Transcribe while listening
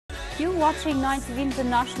You're watching 9TV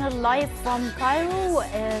International live from Cairo,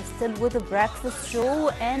 still with the breakfast show.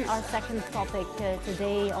 And our second topic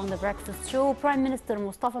today on the breakfast show, Prime Minister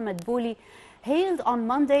Mustafa Madbouli hailed on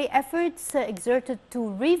Monday efforts exerted to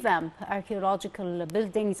revamp archaeological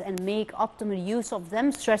buildings and make optimal use of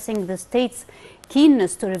them, stressing the state's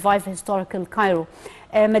keenness to revive historical Cairo.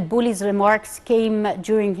 Madbouli's remarks came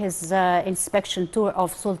during his inspection tour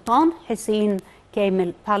of Sultan Hussein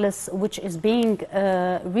Kamel Palace, which is being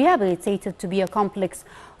rehabilitated to be a complex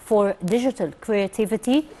for digital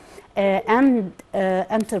creativity and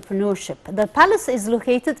entrepreneurship. The palace is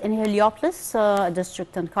located in Heliopolis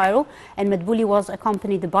district in Cairo, and Madbouli was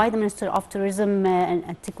accompanied by the Minister of Tourism and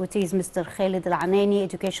Antiquities, Mr. Khalid Al-Anani,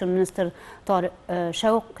 Education Minister Tariq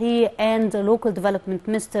Shawqi, and Local Development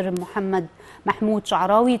Minister Mahmoud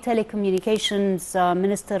Sha'rawi, Telecommunications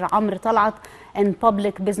Minister Amr Talat, and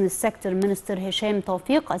Public Business Sector Minister Hisham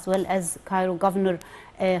Tawfiq, as well as Cairo Governor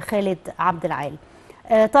Khalid Abdel-Ail.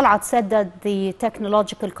 Talat said that the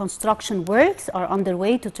technological construction works are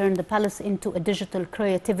underway to turn the palace into a digital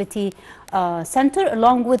creativity center,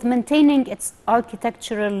 along with maintaining its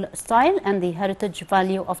architectural style and the heritage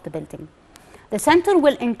value of the building. The center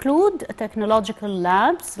will include technological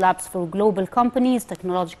labs for global companies,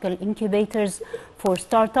 technological incubators for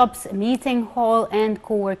startups, a meeting hall, and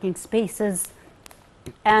co-working spaces.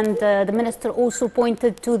 And the minister also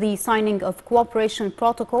pointed to the signing of cooperation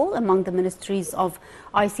protocol among the ministries of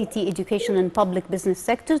ICT, Education and Public Business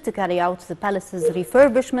Sector to carry out the palace's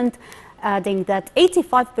refurbishment, adding that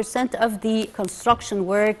 85% of the construction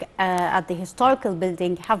work at the historical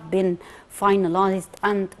building have been finalized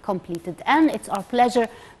and completed. And it's our pleasure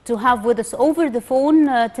to have with us over the phone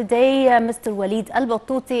today Mr. Waleed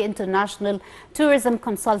Batouty, International Tourism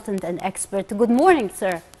Consultant and Expert. Good morning,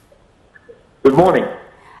 sir. Good morning.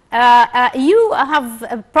 You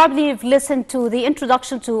have probably listened to the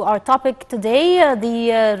introduction to our topic today,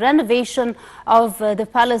 the renovation of the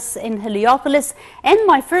palace in Heliopolis. And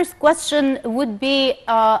my first question would be,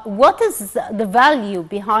 what is the value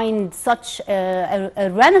behind such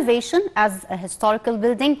a renovation as a historical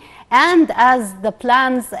building, and as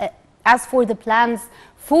for the plans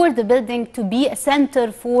for the building to be a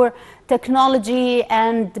center for technology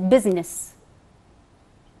and business?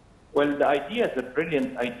 Well, the idea is a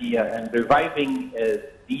brilliant idea, and reviving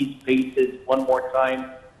these places one more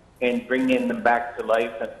time and bringing them back to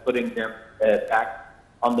life and putting them back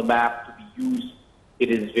on the map to be used, it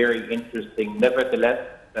is very interesting. Nevertheless,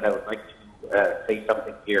 that I would like to say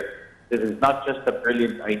something here. This is not just a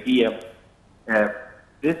brilliant idea.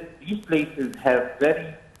 These places have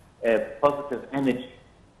very positive energy.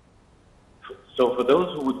 So for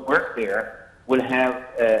those who would work there, will have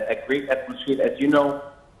a great atmosphere. As you know,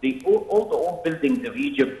 all the old buildings of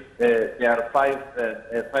Egypt, they are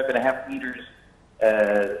 5.5 meters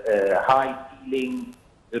high ceiling.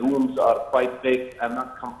 The rooms are quite big and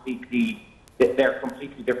not completely, they're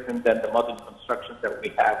completely different than the modern constructions that we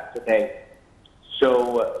have today.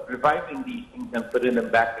 So reviving these things and putting them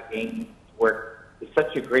back again to work is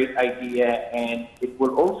such a great idea, and it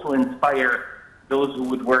will also inspire those who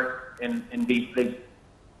would work in these places.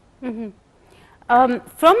 Mm-hmm.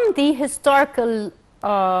 From the historical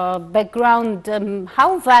background,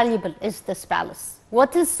 how valuable is this palace?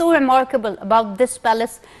 What is so remarkable about this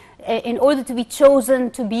palace in order to be chosen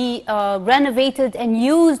to be renovated and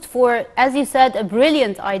used for, as you said, a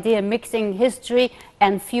brilliant idea, mixing history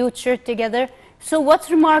and future together? So what's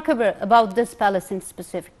remarkable about this palace in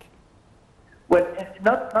specific? Well,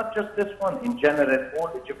 not just this one. In general, all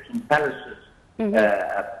Egyptian palaces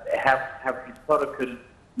have historical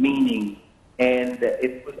meaning. And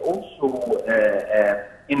it will also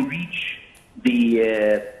enrich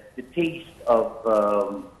the taste of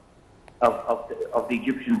the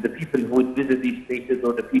Egyptians, the people who would visit these places,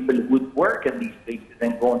 or the people who would work in these places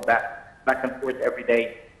and going back and forth every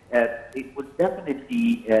day. It would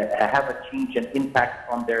definitely have a change and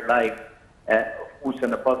impact on their life, of course,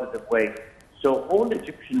 in a positive way. So all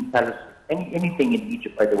Egyptian palaces, anything in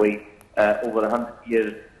Egypt, by the way, over 100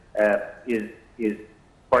 years is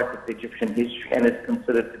part of the Egyptian history, and it's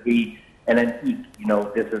considered to be an antique. You know,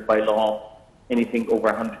 this is by law. Anything over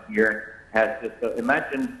 100 years has this. So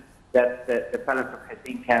imagine that the Palace of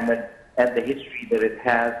Hussein Kamel and the history that it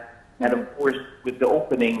has, and of course, with the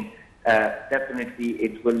opening, definitely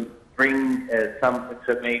it will bring some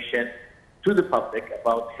information to the public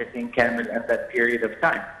about Hussein Kamel and that period of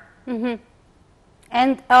time. Mm-hmm.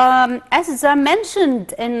 And as I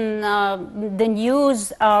mentioned in the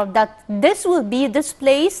news, that this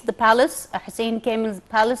place, the palace, Hussein Kamel's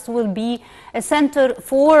palace, will be a center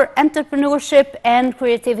for entrepreneurship and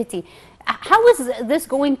creativity. How is this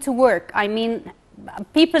going to work? I mean,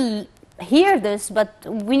 people hear this, but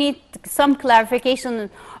we need some clarification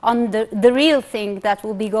on the real thing that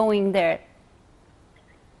will be going there.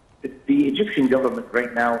 The Egyptian government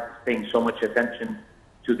right now is paying so much attention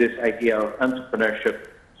to this idea of entrepreneurship.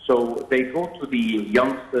 So they go to the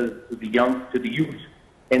youngsters, to the youth,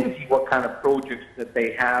 and see what kind of projects that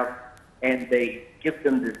they have, and they give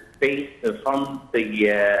them the space, the fund,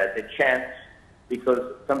 the chance,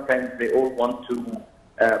 because sometimes they all want to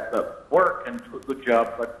work and do a good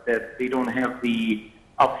job, but they don't have the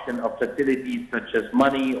option of facilities such as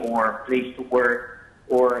money or place to work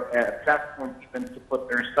or a platform even to put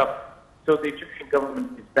their stuff. So the Egyptian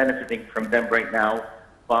government is benefiting from them right now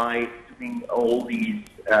by doing all these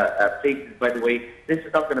places. By the way, this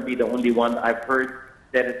is not going to be the only one. I've heard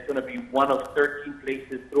that it's going to be one of 13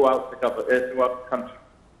 places throughout the country.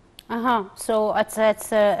 So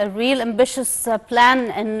it's a real ambitious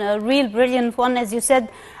plan and a real brilliant one, as you said.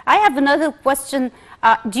 I have another question.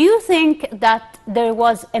 Do you think that there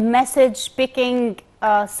was a message picking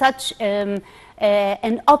such an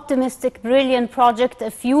optimistic, brilliant project,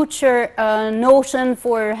 a future notion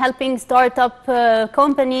for helping startup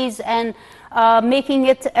companies and making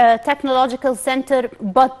it a technological center,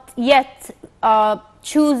 but yet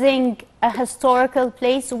choosing a historical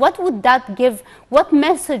place? What would that give? What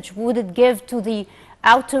message would it give to the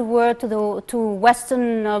outer world, to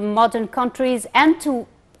Western modern countries, and to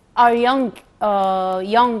our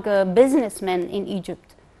young businessmen in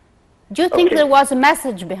Egypt? Do you think there was a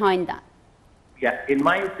message behind that? Yeah, in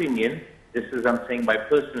my opinion, this is, I'm saying my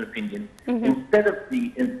personal opinion. Instead of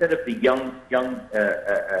the young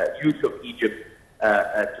youth of Egypt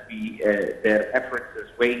to be their efforts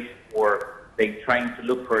as waste, or they trying to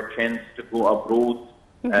look for a chance to go abroad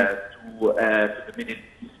to the Middle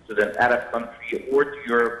East, to the Arab country, or to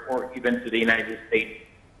Europe, or even to the United States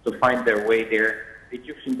to find their way there, the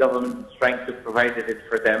Egyptian government is trying to provide it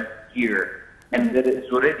for them here. And there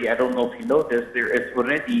is already, I don't know if you know this, there is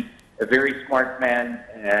already a very smart man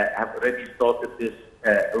have already started this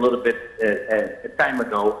a little bit a time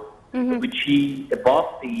ago, which he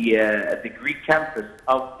bought the Greek campus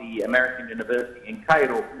of the American University in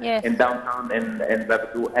Cairo, in downtown in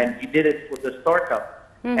Batouty, and he did it with a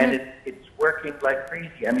startup, and it's working like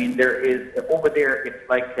crazy. I mean, there is over there, it's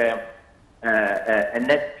like a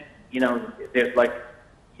net, you know, there's like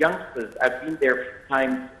youngsters. I've been there a few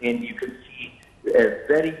times, and you can see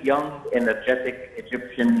very young, energetic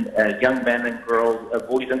Egyptian young men and girls,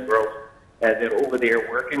 boys and girls. They're over there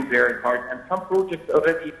working very hard, and some projects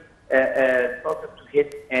already started to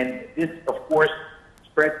hit. And this, of course,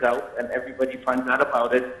 spreads out, and everybody finds out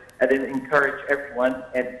about it, and then encourage everyone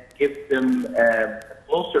and give them a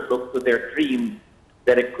closer look to their dream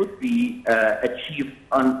that it could be achieved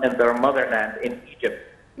in their motherland in Egypt.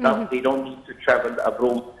 Now they don't need to travel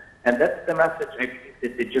abroad, and that's the message I think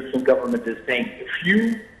that the Egyptian government is saying. If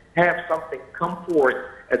you have something come forward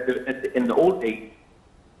in the old days,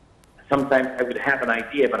 sometimes I would have an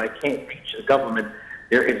idea, but I can't reach the government.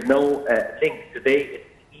 There is no link. Today, it's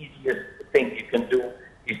the easiest thing you can do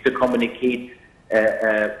is to communicate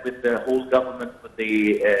with the whole government, with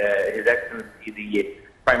His Excellency, the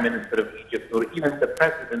Prime Minister of Egypt, or even the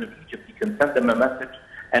President of Egypt. You can send them a message,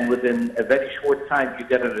 and within a very short time, you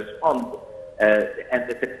get a response. And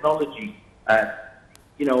the technology,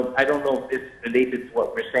 you know, I don't know if this is related to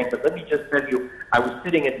what we're saying, but let me just tell you, I was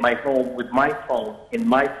sitting at my home with my phone,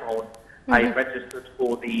 I registered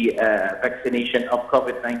for the vaccination of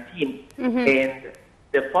COVID-19, and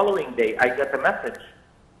the following day I got a message.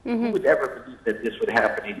 Who would ever believe that this would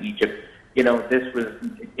happen in Egypt? You know, this was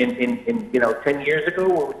in 10 years ago,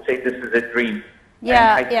 we would say this is a dream.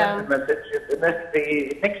 Yeah, and I sent the message.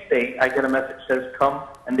 The next day, I got a message that says, come,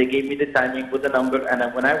 and they gave me the timing with the number,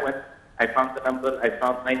 and when I went, I found the number, I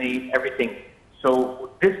found my name, everything.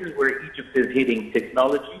 So this is where Egypt is hitting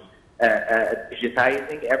technology,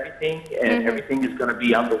 digitizing everything, and everything is going to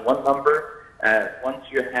be under one number. Once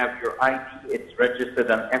you have your ID, it's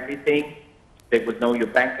registered on everything. They would know your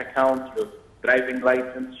bank account, your driving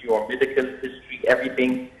license, your medical history,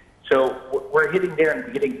 everything. So we're hitting there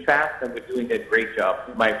and hitting fast, and we're doing a great job,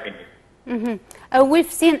 in my opinion.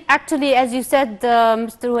 We've seen, actually, as you said,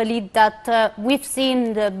 Mr. Waleed, that we've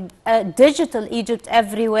seen the digital Egypt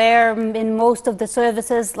everywhere in most of the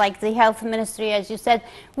services, like the health ministry, as you said.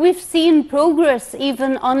 We've seen progress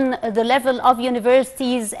even on the level of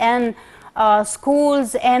universities and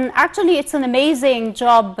schools, and actually it's an amazing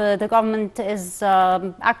job the government is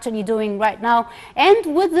actually doing right now.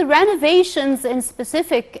 And with the renovations in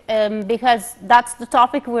specific, because that's the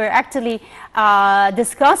topic we're actually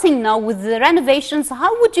discussing now, with the renovations,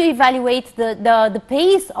 how would you evaluate the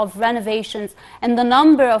pace of renovations and the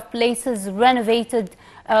number of places renovated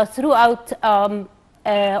throughout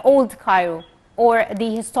Old Cairo, or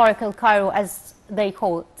the historical Cairo as they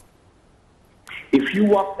call it? If you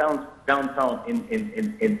walk downtown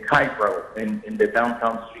in Cairo, in the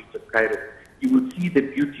downtown streets of Cairo, you will see the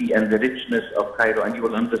beauty and the richness of Cairo, and you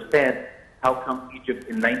will understand how come Egypt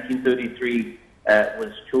in 1933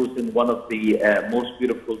 was chosen one of the most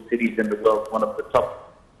beautiful cities in the world, one of the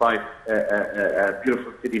top 5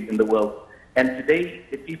 beautiful cities in the world. And today,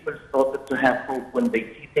 the people started to have hope when they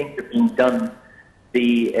see things are being done.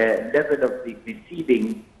 The level of the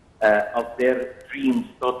ceiling of their dreams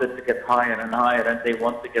started to get higher and higher, and they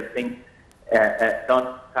want to get things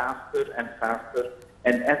done faster and faster.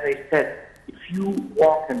 And as I said, if you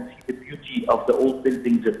walk and see the beauty of the old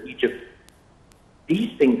buildings of Egypt,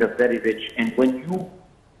 these things are very rich. And when you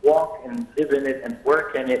walk and live in it and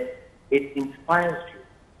work in it, it inspires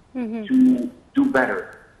you to do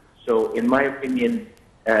better. So in my opinion,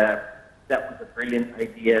 that was a brilliant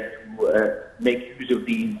idea to make use of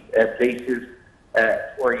these places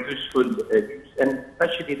for useful use, and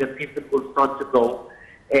especially the people will start to go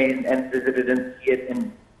and visit it and see it.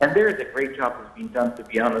 And there is a great job that's been done, to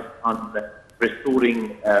be honest, on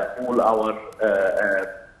restoring all our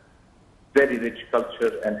very rich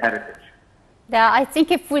culture and heritage. Yeah, I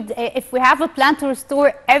think if we have a plan to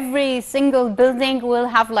restore every single building, we'll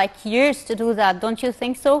have like years to do that. Don't you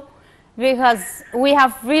think so? Because we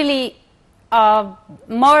have really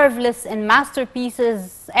marvelous and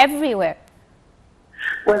masterpieces everywhere.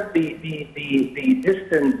 Well, the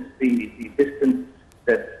distance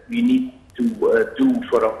that we need to do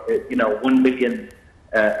for 1 million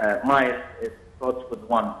miles, it starts with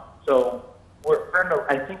 1. So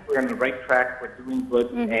I think we're on the right track. We're doing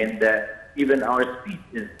good, and even our speed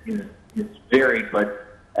is very good.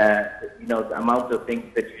 The amount of things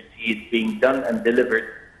that you see is being done and delivered,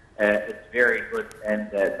 it's very good, and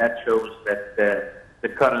that shows that the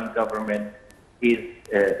current government is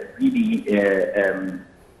really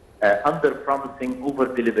under-promising,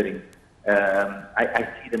 over-delivering. I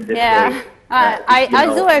see them this way. I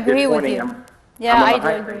do agree with you. I'm I do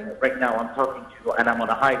agree. Right now, I'm talking to you, and I'm on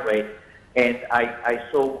a highway, and I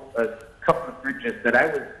saw a couple of bridges that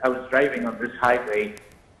I was driving on this highway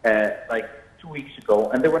like 2 weeks ago,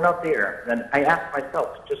 and they were not there. And I asked myself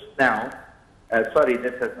just now, sorry,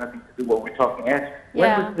 this has nothing to do with what we're talking.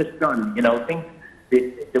 When was this done?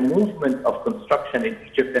 The movement of construction in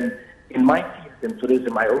Egypt, and in my field in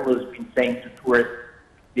tourism, I always been saying to tourists,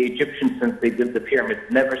 the Egyptians, since they built the pyramids,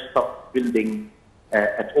 never stopped building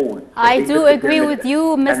at all. So I do agree with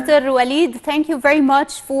you, Mr. Waleed. Thank you very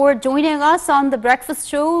much for joining us on the breakfast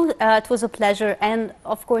show. It was a pleasure. And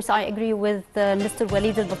of course, I agree with Mr.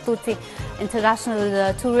 Waleed al-Batouty,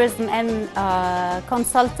 international tourism and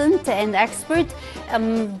consultant and expert.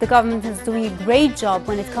 The government is doing a great job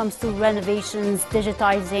when it comes to renovations,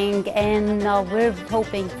 digitizing, and we're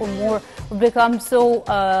hoping for more. We've become so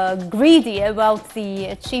greedy about the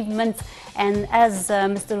achievements. And as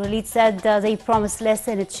Mr. Waleed said, they promise less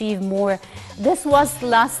and achieve more. This was the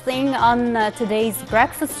last thing on today's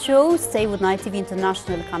breakfast show. Stay with Night TV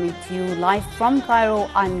International, coming to you live from Cairo.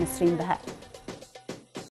 I'm Nasreen Bahar.